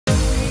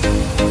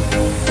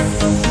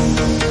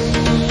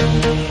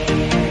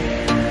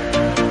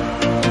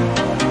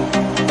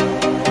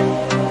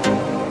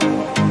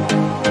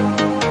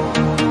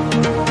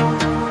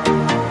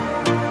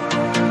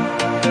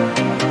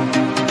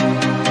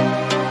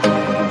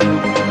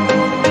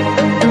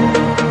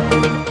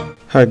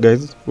Hi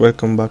guys,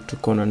 welcome back to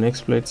Conan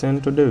Exploits,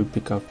 and today we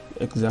pick up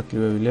exactly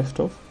where we left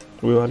off.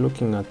 We were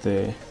looking at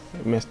the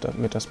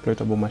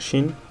Metasploitable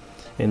machine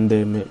and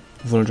the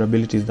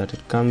vulnerabilities that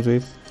it comes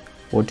with,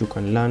 what you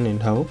can learn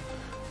and how.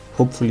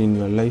 Hopefully in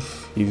your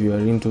life, if you are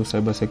into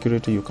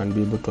cybersecurity, you can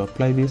be able to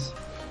apply this.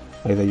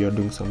 Either you are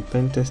doing some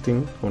pen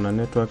testing on a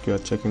network, you are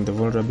checking the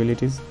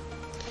vulnerabilities.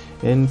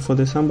 And for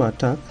the SAMBA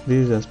attack,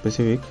 this is a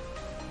specific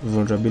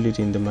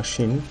vulnerability in the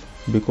machine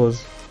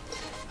because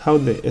how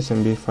the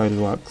SMB file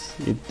works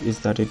is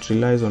that it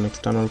relies on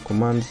external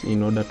commands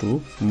in order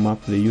to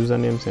map the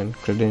usernames and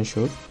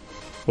credentials,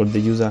 or the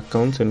user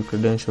accounts and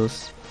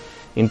credentials,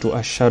 into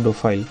a shadow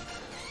file.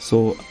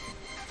 So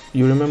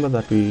you remember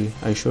that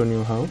I showed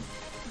you how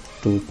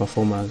to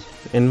perform an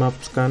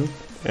nmap scan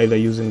either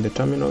using the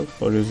terminal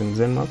or using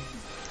Zenmap.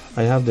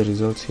 I have the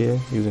results here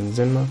using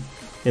Zenmap,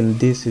 and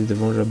this is the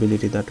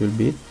vulnerability that we'll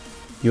be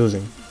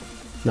using.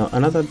 Now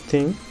another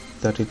thing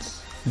that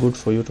it's good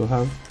for you to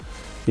have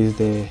is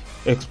the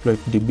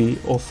exploitdb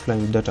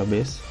offline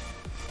database.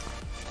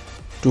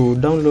 To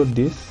download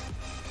this,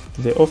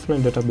 the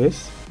offline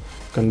database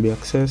can be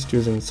accessed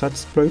using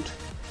Metasploit.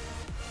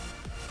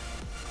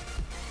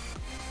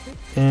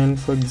 And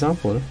for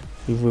example,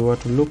 if we were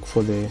to look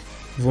for the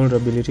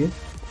vulnerability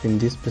in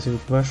this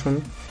specific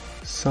version,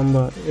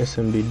 SAMBA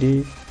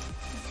SMBD,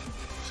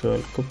 so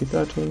I'll copy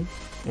that in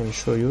and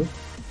show you.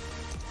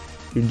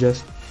 You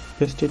just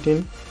paste it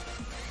in,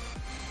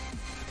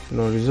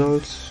 no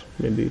results.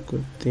 Maybe you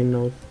could thin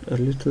out a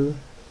little,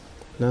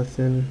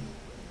 nothing.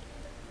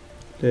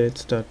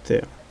 Let's start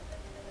there.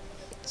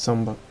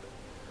 SAMBA.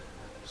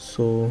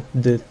 So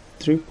the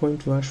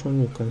 3-point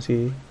version, you can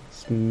see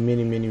it's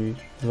many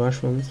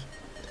versions.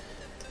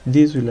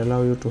 This will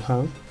allow you to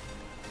have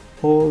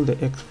all the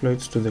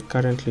exploits to the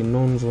currently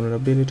known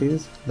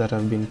vulnerabilities that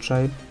have been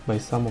tried by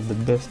some of the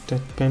best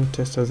pen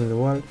testers in the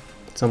world.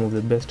 Some of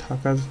the best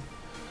hackers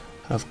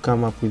have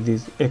come up with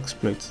these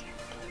exploits.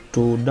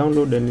 To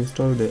download and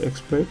install the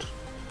exploit,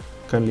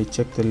 kindly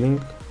check the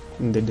link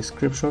in the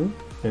description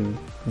and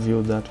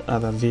view that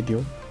other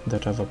video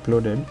that I've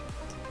uploaded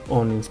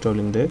on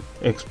installing the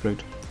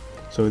exploit.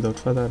 So without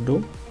further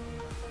ado,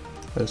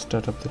 I'll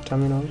start up the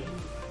terminal.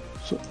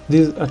 So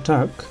this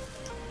attack,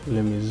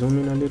 let me zoom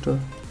in a little.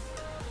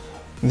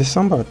 The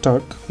SAMBA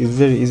attack is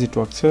very easy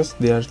to access.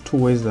 There are two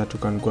ways that you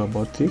can go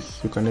about this.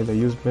 You can either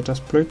use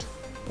Metasploit,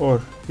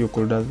 or you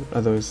could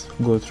otherwise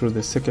go through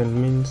the second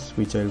means,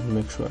 which I'll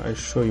make sure I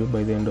show you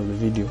by the end of the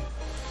video.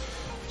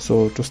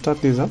 So to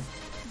start this up,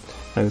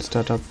 I'll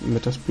start up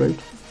Metasploit,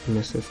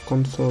 MSF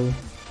console.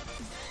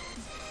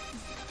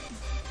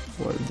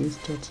 While this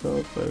starts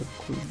up, I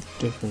could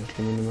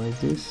definitely minimize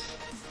this.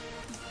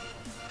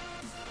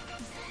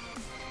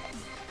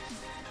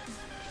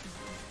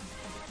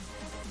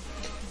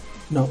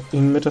 Now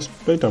in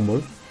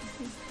Metasploitable,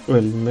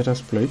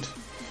 Metasploit,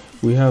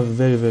 we have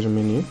very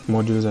many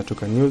modules that you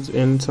can use,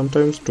 and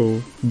sometimes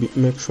to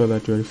make sure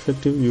that you are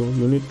effective, you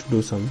need to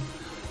do some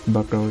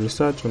background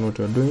research on what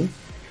you are doing.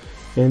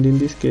 And in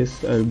this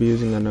case, I'll be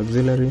using an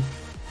auxiliary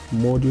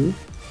module.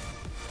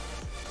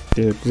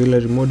 The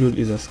auxiliary module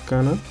is a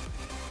scanner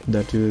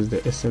that uses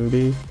the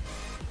SMB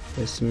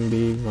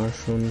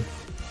version,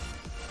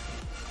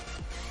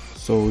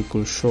 so we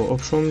could show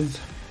options.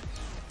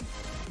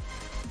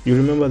 You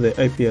remember the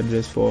IP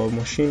address for our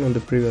machine on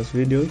the previous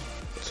videos,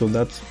 so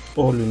that's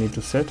all we need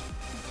to set.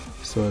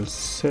 So I'll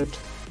set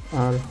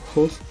our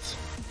hosts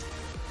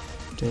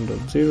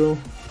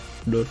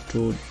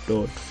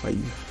 10.0.2.5.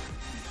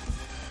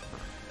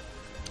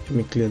 Let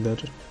me clear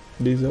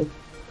this up.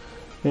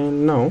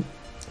 And now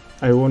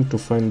I want to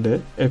find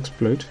the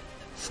exploit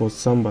for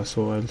SAMBA,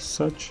 so I'll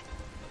search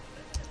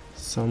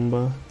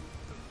SAMBA.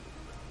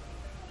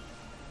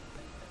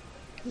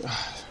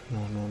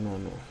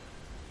 No,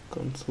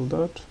 cancel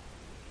that.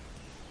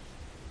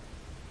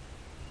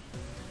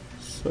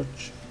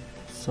 Search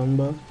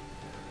SAMBA.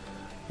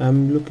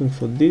 I'm looking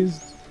for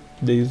this,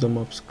 the user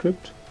map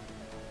script.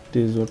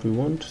 This is what we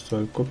want, so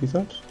I'll copy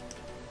that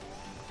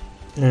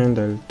and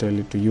I'll tell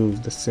it to use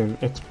the same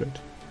exploit.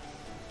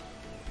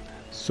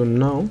 So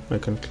now I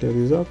can clear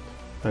this up.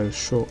 I'll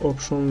show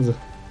options,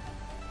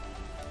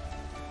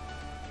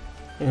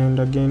 and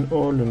again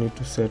all you need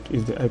to set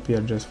is the IP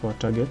address for a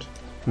target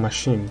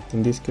machine.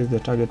 In this case, the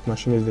target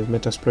machine is the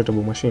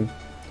Metasploitable machine.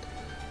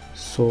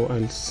 So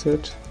I'll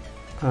set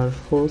our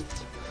host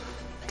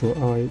to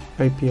our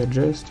IP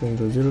address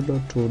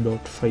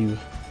 10.0.2.5.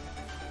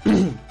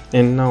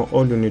 And now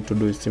all you need to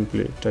do is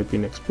simply type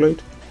in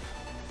exploit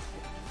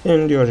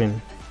and you're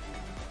in.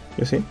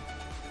 You see, it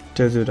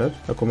tells you that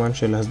a command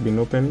shell has been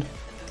opened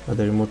at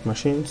the remote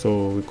machine,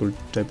 so we could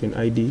type in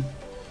ID.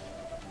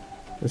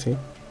 You see,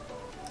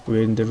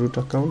 we're in the root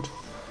account.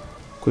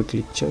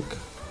 Quickly check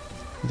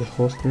the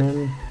host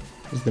name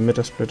is the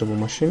Metasploitable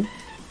machine.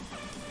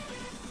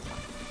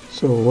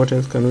 So what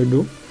else can we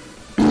do?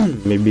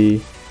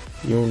 Maybe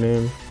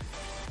uname.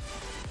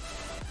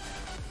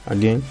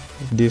 Again,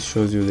 this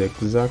shows you the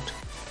exact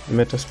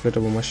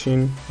Metasploitable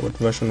machine, what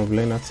version of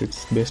Linux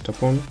it's based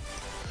upon.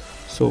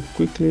 So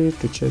quickly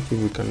to check if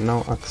we can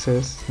now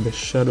access the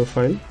shadow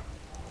file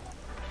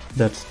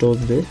that stores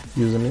the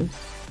username,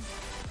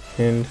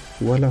 and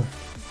voila,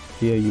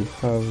 here you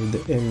have the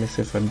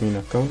MSF admin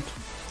account,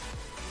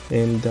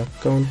 and the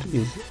account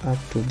is up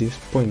to this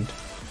point.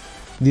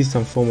 This is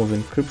some form of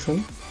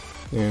encryption,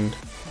 and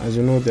as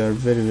you know, there are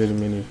very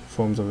many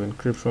forms of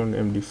encryption: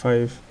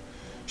 MD5,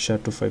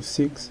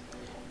 SHA-256,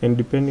 and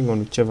depending on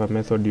whichever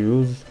method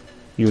you use,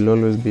 you'll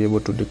always be able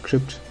to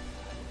decrypt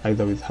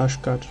either with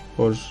hashcat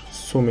or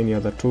so many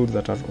other tools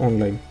that are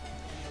online.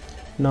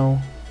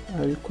 Now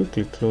I'll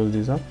quickly close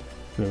this up.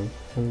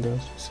 In the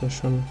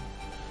session,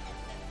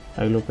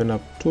 I'll open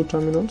up two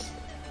terminals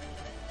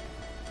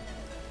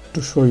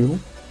to show you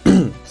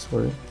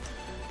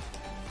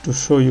to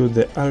show you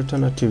the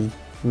alternative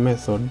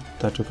method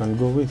that you can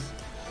go with.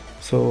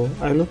 So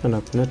I'll open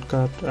up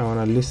Netcat. I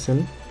want to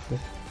listen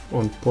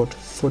on port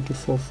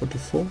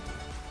 4444,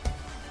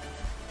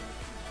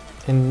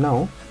 and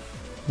now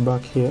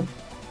back here,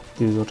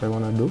 this is what I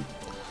want to do.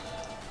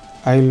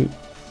 I'll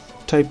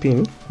type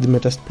in the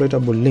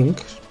Metasploitable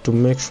link to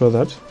make sure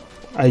that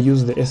I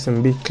use the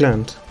SMB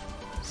client.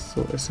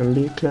 So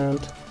SMB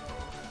client,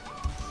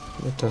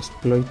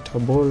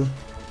 Metasploitable,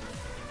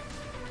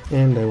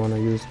 and I want to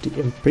use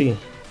DLP.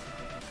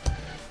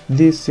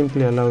 This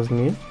simply allows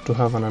me to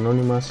have an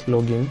anonymous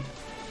login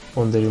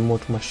on the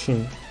remote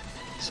machine.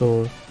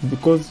 So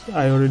because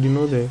I already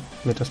know the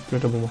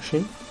Metasploitable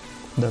machine,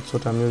 that's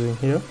what I'm using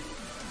here.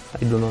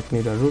 I do not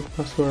need a root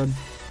password,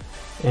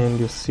 and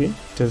you see it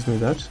tells me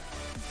that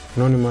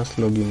anonymous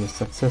login is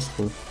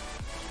successful.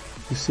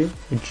 You see,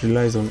 it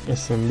relies on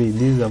SMB.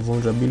 This is a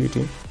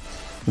vulnerability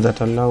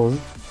that allows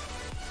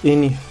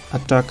any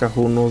attacker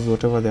who knows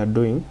whatever they are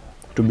doing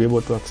to be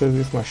able to access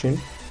this machine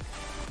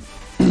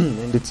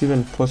and it's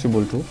even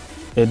possible to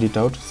edit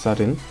out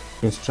certain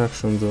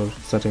instructions or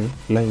certain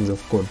lines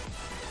of code.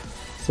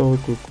 So we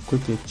could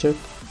quickly check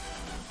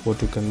what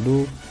we can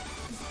do.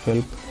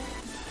 Help.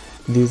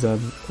 These are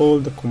all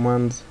the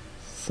commands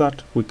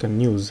that we can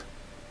use.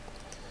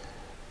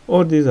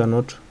 All these are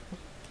not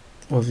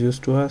of use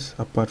to us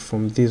apart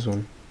from this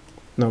one.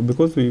 Now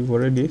because we've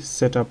already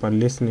set up a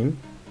listening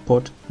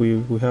port,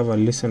 we have a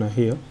listener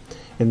here,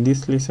 and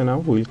this listener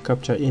will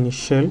capture any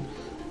shell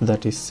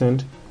that is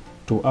sent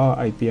to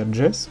our IP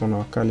address on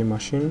our Kali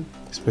machine,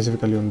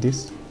 specifically on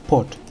this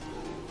port.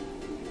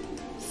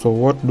 So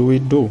what do we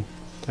do?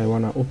 I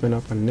want to open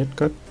up a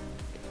Netcat.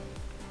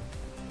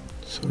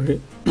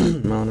 Sorry,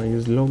 I want to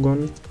use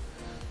logon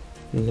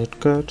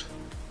Netcat.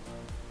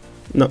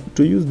 Now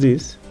to use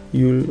this,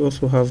 you'll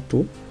also have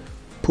to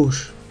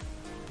push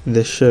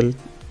the shell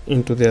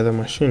into the other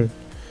machine.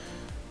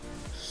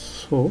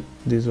 So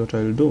this is what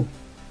I'll do: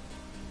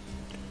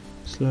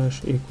 /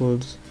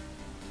 equals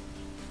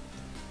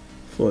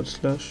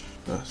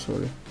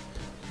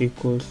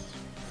equals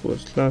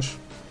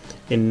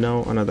 / and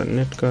now another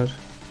Netcat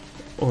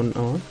on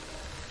our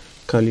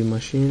Kali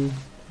machine.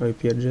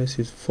 IP address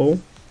is 4.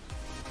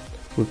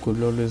 We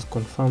could always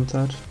confirm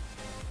that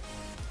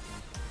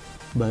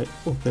by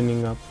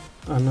opening up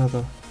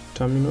another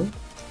terminal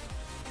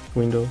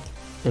window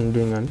and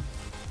doing an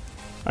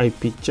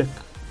IP check.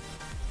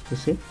 You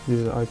see, this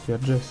is the IP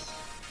address.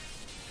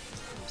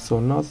 So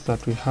now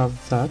that we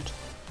have that,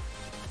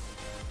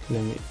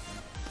 let me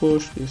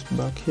push this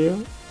back here,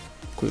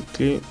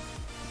 quickly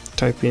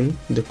type in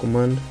the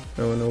command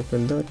I want to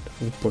open that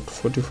on port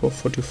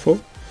 4444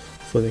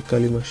 for the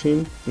Kali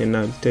machine, and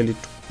I'll tell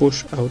it to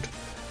push out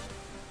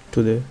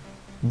to the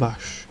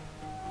bash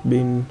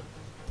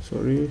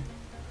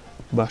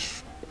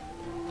bash,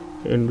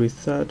 and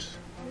with that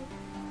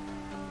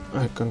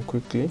I can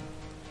quickly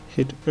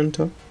hit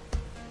enter.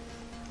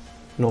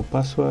 No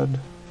password.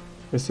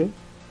 You see,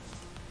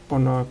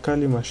 on our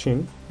Kali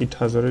machine it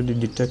has already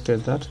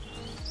detected that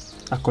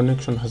a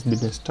connection has been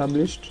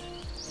established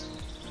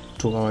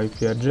to our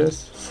IP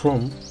address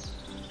from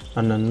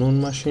an unknown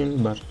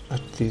machine, but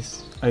at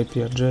this IP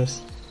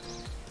address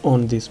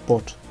on this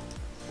port.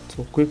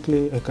 So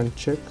quickly I can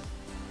check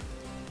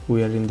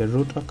we are in the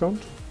root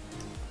account.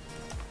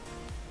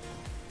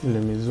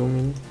 Let me zoom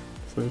in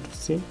for you to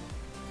see.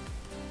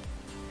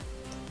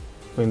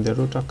 We're in the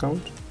root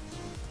account.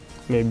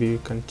 Maybe you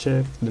can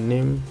check the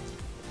name.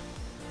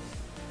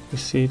 You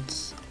see,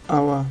 it's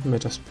our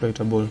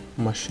Metasploitable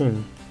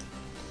machine.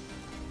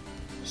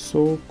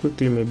 So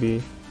quickly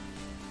maybe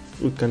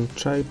we can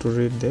try to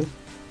read the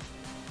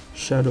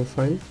shadow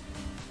file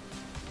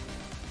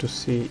to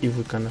see if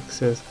we can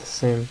access the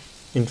same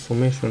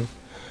information.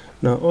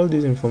 Now all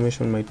this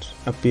information might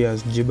appear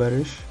as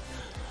gibberish,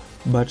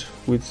 but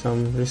with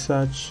some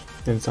research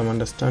and some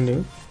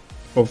understanding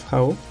of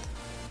how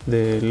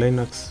the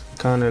Linux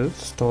kernel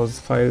stores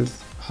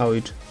files, how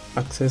it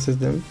accesses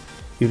them,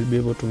 you'll be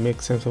able to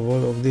make sense of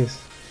all of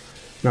this.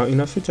 Now in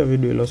a future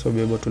video, you'll also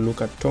be able to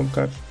look at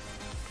Tomcat,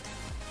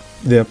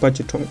 the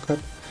Apache Tomcat.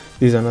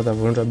 This is another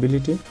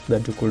vulnerability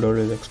that you could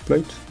always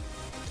exploit.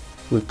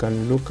 We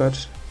can look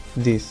at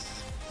this.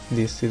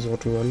 This is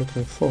what we were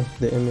looking for,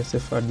 the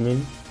MSF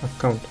admin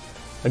account.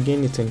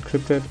 Again, it's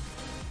encrypted,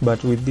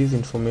 but with this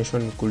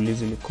information you could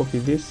easily copy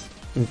this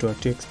into a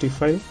txt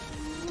file.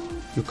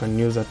 You can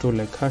use a tool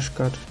like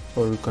Hashcat,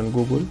 or you can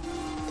Google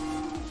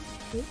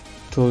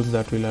tools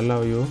that will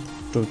allow you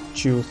to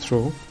chew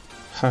through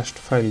hashed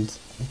files.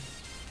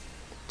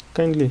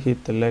 Kindly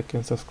hit the like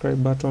and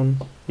subscribe button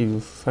if you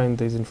find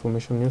this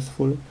information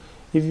useful.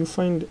 If you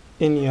find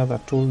any other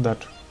tool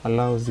that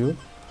allows you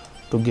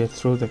to get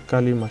through the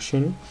Kali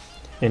machine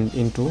and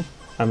into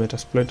a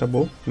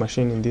Metasploitable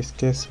machine, in this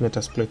case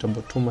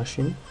Metasploitable 2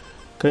 machine,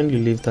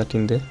 kindly leave that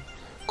in the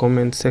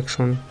comment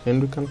section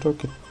and we can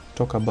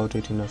talk about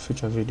it in a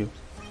future video.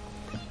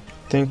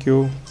 Thank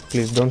you.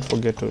 Please don't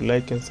forget to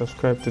like and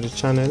subscribe to the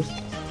channel,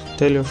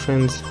 tell your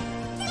friends,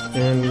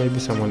 and maybe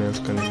someone else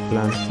can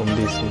learn from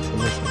this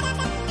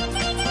information.